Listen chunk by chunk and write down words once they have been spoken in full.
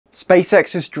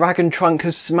SpaceX's Dragon trunk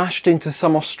has smashed into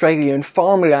some Australian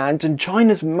farmland, and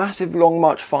China's massive Long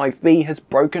March 5B has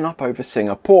broken up over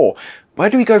Singapore. Where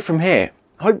do we go from here?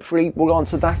 Hopefully we'll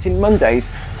answer that in Monday's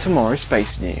Tomorrow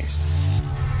Space News.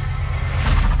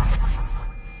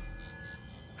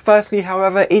 Firstly,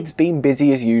 however, it's been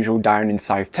busy as usual down in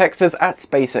South Texas at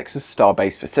SpaceX's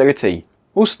Starbase facility.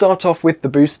 We'll start off with the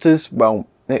boosters, well,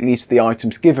 at least the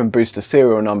items given booster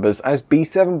serial numbers, as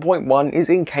B7.1 is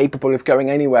incapable of going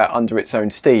anywhere under its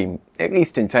own steam, at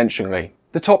least intentionally.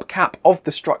 The top cap of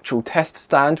the structural test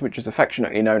stand, which is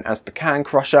affectionately known as the can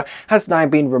crusher, has now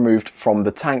been removed from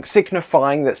the tank,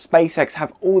 signifying that SpaceX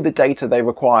have all the data they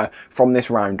require from this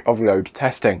round of load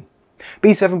testing.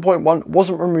 B7.1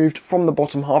 wasn't removed from the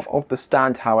bottom half of the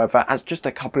stand, however, as just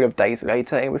a couple of days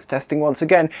later it was testing once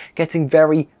again, getting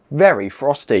very, very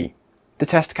frosty. The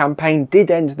test campaign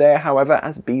did end there, however,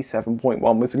 as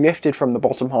B7.1 was lifted from the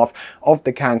bottom half of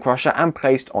the can crusher and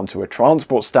placed onto a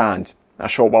transport stand. A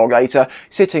short while later,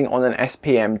 sitting on an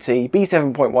SPMT,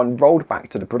 B7.1 rolled back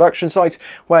to the production site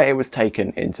where it was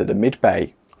taken into the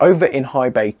mid-bay. Over in High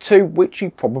Bay 2, which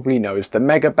you probably know as the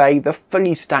Mega Bay, the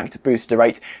fully stacked booster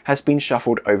 8 has been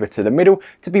shuffled over to the middle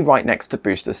to be right next to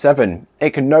booster 7.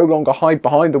 It can no longer hide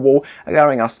behind the wall,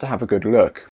 allowing us to have a good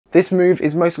look. This move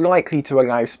is most likely to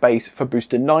allow space for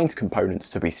booster 9's components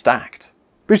to be stacked.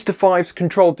 Booster 5's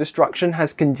controlled destruction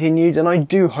has continued, and I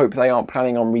do hope they aren't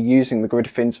planning on reusing the grid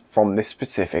fins from this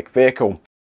specific vehicle.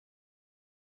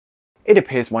 It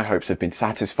appears my hopes have been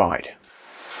satisfied.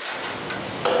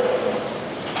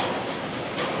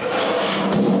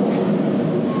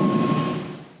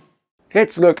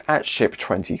 Let's look at Ship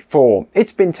 24.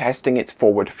 It's been testing its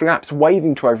forward flaps,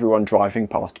 waving to everyone driving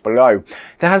past below.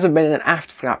 There hasn't been an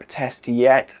aft flap test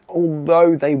yet,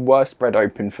 although they were spread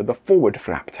open for the forward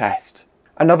flap test.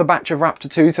 Another batch of Raptor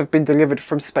 2s have been delivered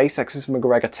from SpaceX's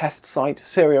McGregor test site,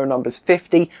 serial numbers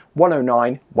 50,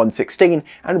 109, 116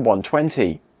 and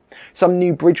 120. Some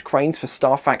new bridge cranes for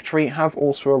Star Factory have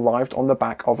also arrived on the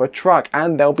back of a truck,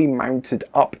 and they'll be mounted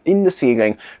up in the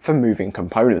ceiling for moving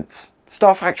components.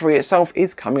 Star Factory itself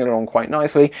is coming along quite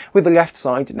nicely, with the left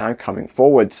side now coming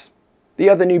forwards. The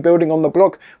other new building on the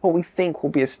block, what we think will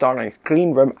be a Starlink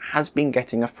clean room, has been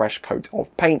getting a fresh coat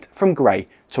of paint from grey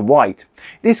to white.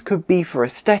 This could be for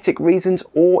aesthetic reasons,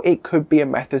 or it could be a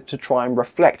method to try and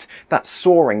reflect that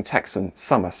soaring Texan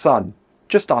summer sun.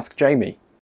 Just ask Jamie.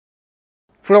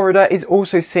 Florida is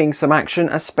also seeing some action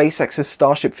as SpaceX's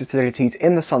Starship facilities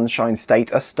in the Sunshine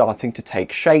State are starting to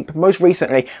take shape, most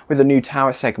recently with a new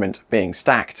tower segment being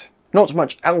stacked. Not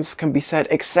much else can be said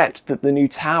except that the new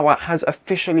tower has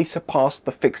officially surpassed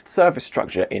the fixed service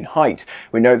structure in height.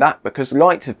 We know that because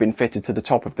lights have been fitted to the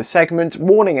top of the segment,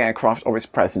 warning aircraft of its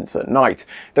presence at night.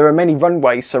 There are many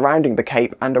runways surrounding the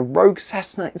Cape, and a rogue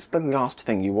Cessna is the last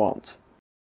thing you want.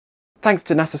 Thanks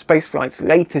to NASA Spaceflight's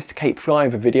latest Cape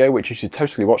flyover video, which you should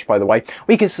totally watch by the way,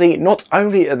 we can see not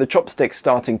only are the chopsticks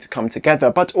starting to come together,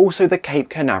 but also the Cape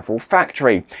Canaveral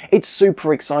factory. It's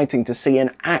super exciting to see an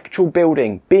actual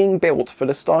building being built for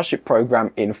the Starship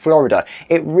program in Florida.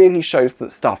 It really shows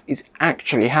that stuff is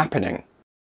actually happening.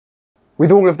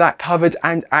 With all of that covered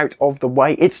and out of the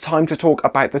way, it's time to talk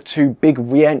about the two big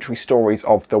re-entry stories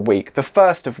of the week. The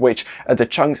first of which are the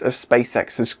chunks of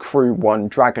SpaceX's Crew 1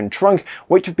 Dragon trunk,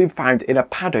 which have been found in a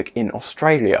paddock in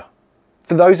Australia.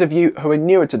 For those of you who are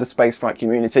newer to the spaceflight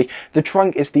community, the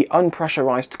trunk is the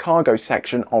unpressurized cargo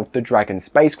section of the Dragon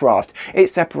spacecraft. It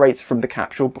separates from the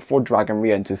capsule before Dragon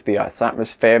re-enters the Earth's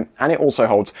atmosphere, and it also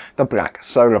holds the black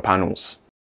solar panels.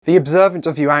 The observant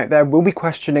of you out there will be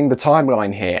questioning the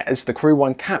timeline here, as the Crew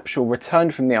 1 capsule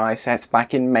returned from the ISS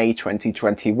back in May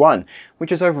 2021,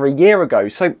 which is over a year ago,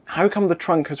 so how come the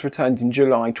trunk has returned in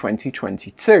July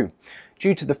 2022?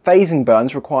 Due to the phasing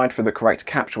burns required for the correct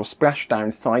capsule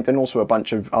splashdown site, and also a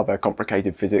bunch of other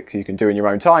complicated physics you can do in your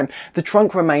own time, the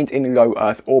trunk remained in low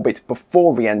Earth orbit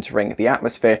before re-entering the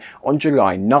atmosphere on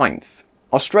July 9th.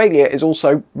 Australia is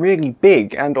also really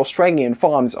big, and Australian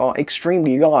farms are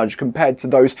extremely large compared to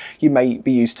those you may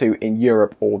be used to in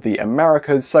Europe or the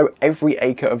Americas, so every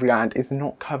acre of land is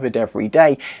not covered every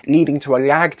day, leading to a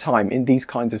lag time in these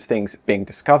kinds of things being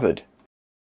discovered.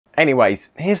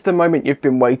 Anyways, here's the moment you've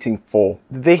been waiting for.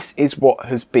 This is what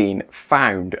has been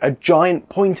found. A giant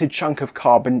pointed chunk of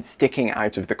carbon sticking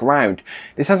out of the ground.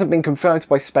 This hasn't been confirmed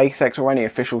by SpaceX or any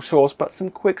official source, but some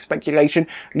quick speculation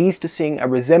leads to seeing a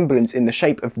resemblance in the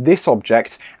shape of this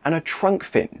object and a trunk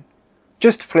fin.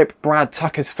 Just flip Brad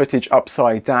Tucker's footage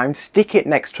upside down, stick it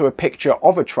next to a picture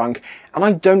of a trunk, and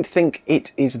I don't think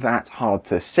it is that hard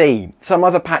to see. Some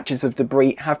other patches of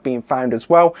debris have been found as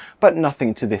well, but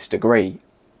nothing to this degree.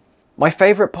 My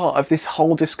favourite part of this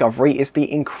whole discovery is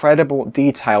the incredible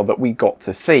detail that we got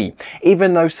to see.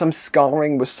 Even though some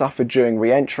scarring was suffered during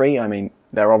re-entry, I mean,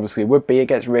 there obviously would be, it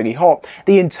gets really hot,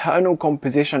 the internal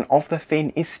composition of the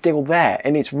fin is still there,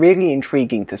 and it's really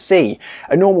intriguing to see.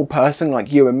 A normal person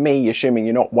like you and me, assuming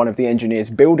you're not one of the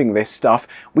engineers building this stuff,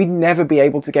 we'd never be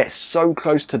able to get so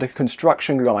close to the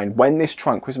construction line when this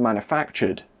trunk was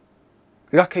manufactured.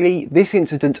 Luckily, this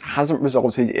incident hasn't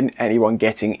resulted in anyone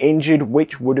getting injured,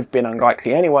 which would have been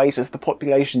unlikely anyways, as the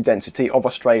population density of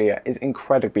Australia is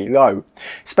incredibly low.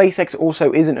 SpaceX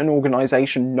also isn't an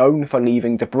organisation known for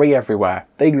leaving debris everywhere.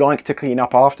 They like to clean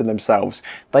up after themselves.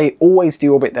 They always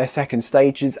deorbit their second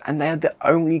stages, and they're the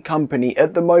only company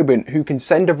at the moment who can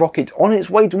send a rocket on its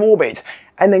way to orbit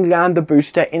and then land the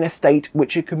booster in a state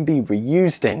which it can be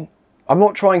reused in. I'm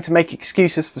not trying to make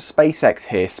excuses for SpaceX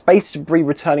here. Space debris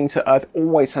returning to Earth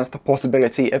always has the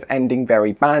possibility of ending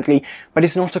very badly, but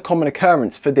it's not a common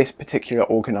occurrence for this particular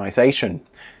organisation.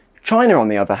 China, on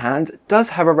the other hand,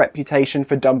 does have a reputation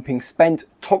for dumping spent,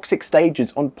 toxic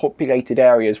stages on populated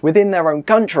areas within their own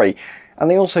country, and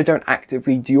they also don't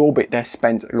actively deorbit their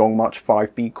spent Long March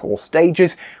 5B core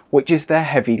stages, which is their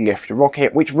heavy lift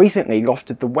rocket, which recently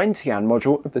lofted the Wentian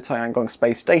module of the Tiangong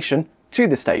space station to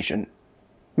the station.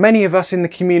 Many of us in the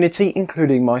community,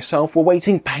 including myself, were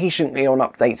waiting patiently on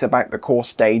updates about the core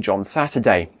stage on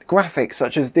Saturday. Graphics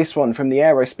such as this one from the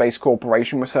Aerospace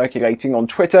Corporation were circulating on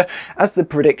Twitter as the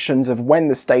predictions of when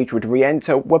the stage would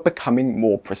re-enter were becoming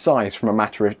more precise, from a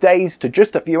matter of days to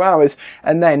just a few hours,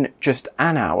 and then just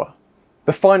an hour.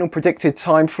 The final predicted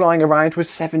time flying around was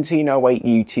 17:08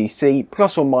 UTC,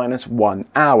 plus or minus 1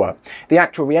 hour. The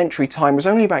actual re-entry time was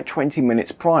only about 20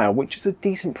 minutes prior, which is a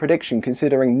decent prediction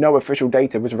considering no official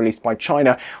data was released by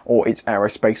China or its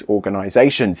aerospace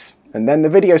organisations. And then the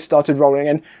video started rolling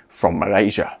in from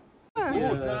Malaysia.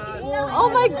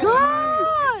 Oh my god!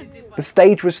 The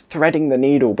stage was threading the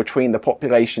needle between the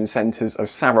population centres of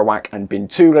Sarawak and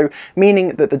Bintulu,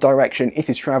 meaning that the direction it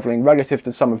is travelling relative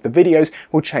to some of the videos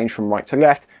will change from right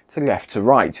to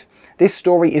right. This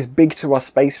story is big to us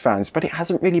space fans, but it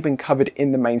hasn't really been covered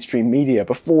in the mainstream media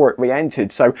before it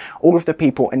re-entered, so all of the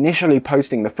people initially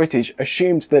posting the footage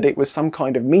assumed that it was some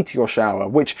kind of meteor shower,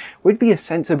 which would be a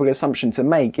sensible assumption to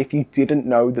make if you didn't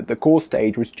know that the core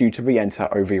stage was due to re-enter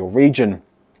over your region.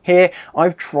 Here,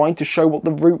 I've tried to show what the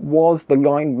route was. The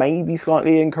line may be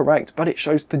slightly incorrect, but it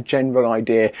shows the general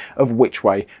idea of which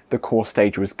way the core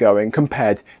stage was going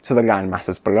compared to the land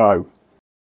masses below.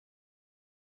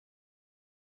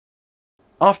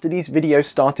 After these videos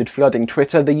started flooding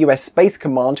Twitter, the US Space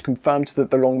Command confirmed that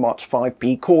the Long March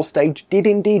 5B core stage did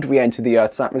indeed re-enter the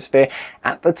Earth's atmosphere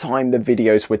at the time the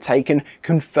videos were taken,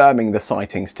 confirming the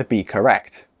sightings to be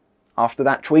correct. After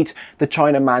that tweet, the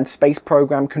China manned space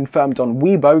program confirmed on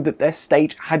Weibo that their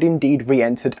stage had indeed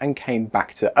re-entered and came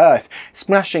back to Earth,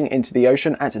 splashing into the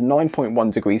ocean at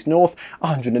 9.1 degrees north,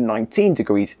 119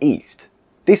 degrees east.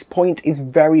 This point is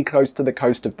very close to the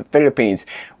coast of the Philippines,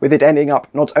 with it ending up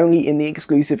not only in the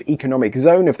exclusive economic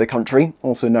zone of the country,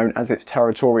 also known as its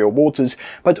territorial waters,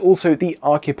 but also the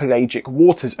archipelagic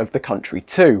waters of the country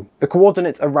too. The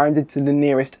coordinates are rounded to the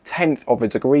nearest 10th of a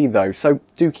degree though, so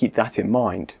do keep that in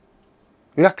mind.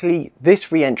 Luckily, this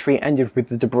re-entry ended with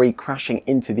the debris crashing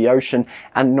into the ocean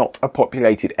and not a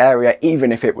populated area,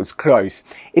 even if it was close.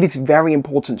 It is very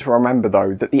important to remember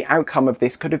though that the outcome of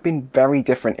this could have been very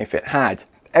different if it had.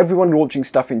 Everyone launching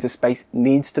stuff into space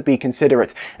needs to be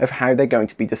considerate of how they're going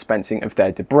to be dispensing of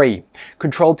their debris.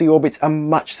 Controlled deorbits are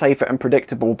much safer and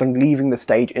predictable than leaving the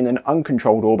stage in an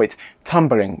uncontrolled orbit,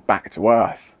 tumbling back to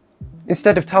Earth.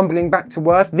 Instead of tumbling back to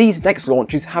Earth, these next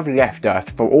launches have left Earth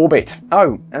for orbit.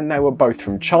 Oh, and they were both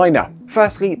from China.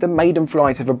 Firstly, the maiden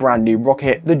flight of a brand new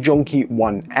rocket, the Zhongke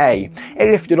 1A.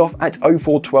 It lifted off at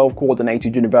 0412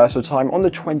 Coordinated Universal Time on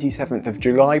the 27th of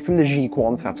July from the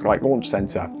Jiuquan Satellite Launch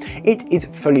Center. It is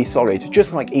fully solid,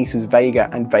 just like ESA's Vega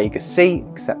and Vega C,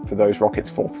 except for those rockets'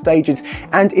 fourth stages,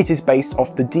 and it is based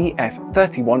off the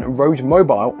DF-31 Road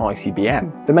Mobile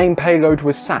ICBM. The main payload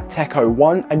was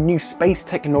SAT-TECO-1, a new space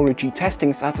technology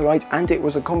testing satellite, and it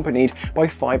was accompanied by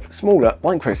 5 smaller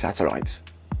microsatellites.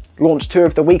 Launch 2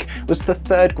 of the week was the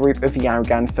third group of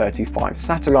Yaogan 35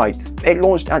 satellites. It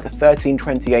launched at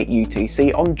 13:28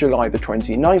 UTC on July the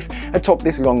 29th atop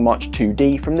this Long March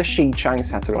 2D from the Xichang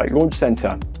Satellite Launch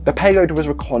Center. The payload was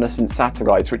reconnaissance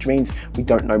satellites, which means we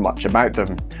don't know much about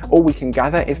them. All we can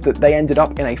gather is that they ended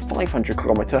up in a 500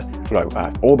 km low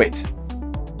Earth orbit.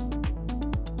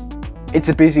 It's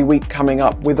a busy week coming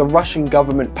up with a Russian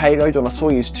government payload on a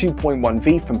Soyuz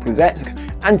 2.1V from Plesetsk,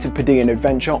 Antipodean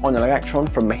adventure on an Electron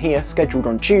from Mahia scheduled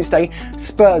on Tuesday,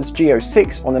 Spurs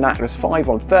GEO-6 on an Atlas V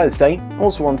on Thursday.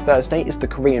 Also on Thursday is the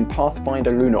Korean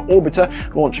Pathfinder lunar orbiter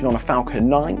launching on a Falcon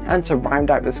 9, and to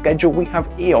round out the schedule we have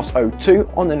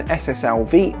EOS-02 on an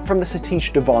SSLV from the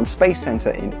Satish Dhawan Space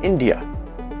Center in India.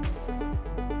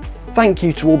 Thank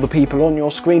you to all the people on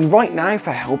your screen right now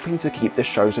for helping to keep the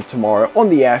shows of tomorrow on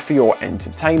the air for your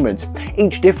entertainment.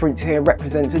 Each difference here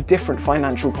represents a different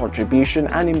financial contribution,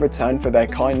 and in return for their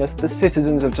kindness, the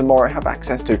citizens of tomorrow have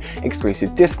access to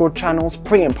exclusive Discord channels,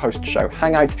 pre and post show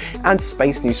hangouts, and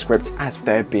space news scripts as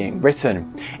they're being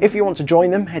written. If you want to join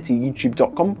them, head to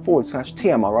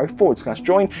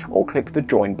youtube.com/TMRO/join or click the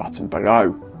join button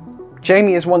below.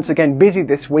 Jamie is once again busy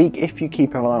this week. If you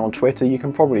keep an eye on Twitter, you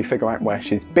can probably figure out where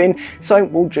she's been, so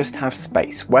we'll just have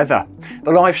space weather. The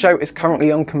live show is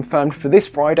currently unconfirmed for this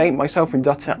Friday. Myself and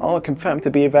Dutta are confirmed to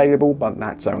be available, but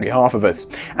that's only half of us.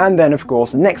 And then, of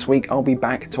course, next week I'll be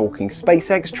back talking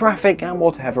SpaceX, traffic, and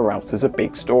whatever else is a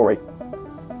big story.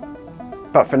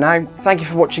 But for now, thank you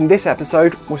for watching this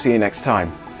episode. We'll see you next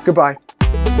time. Goodbye.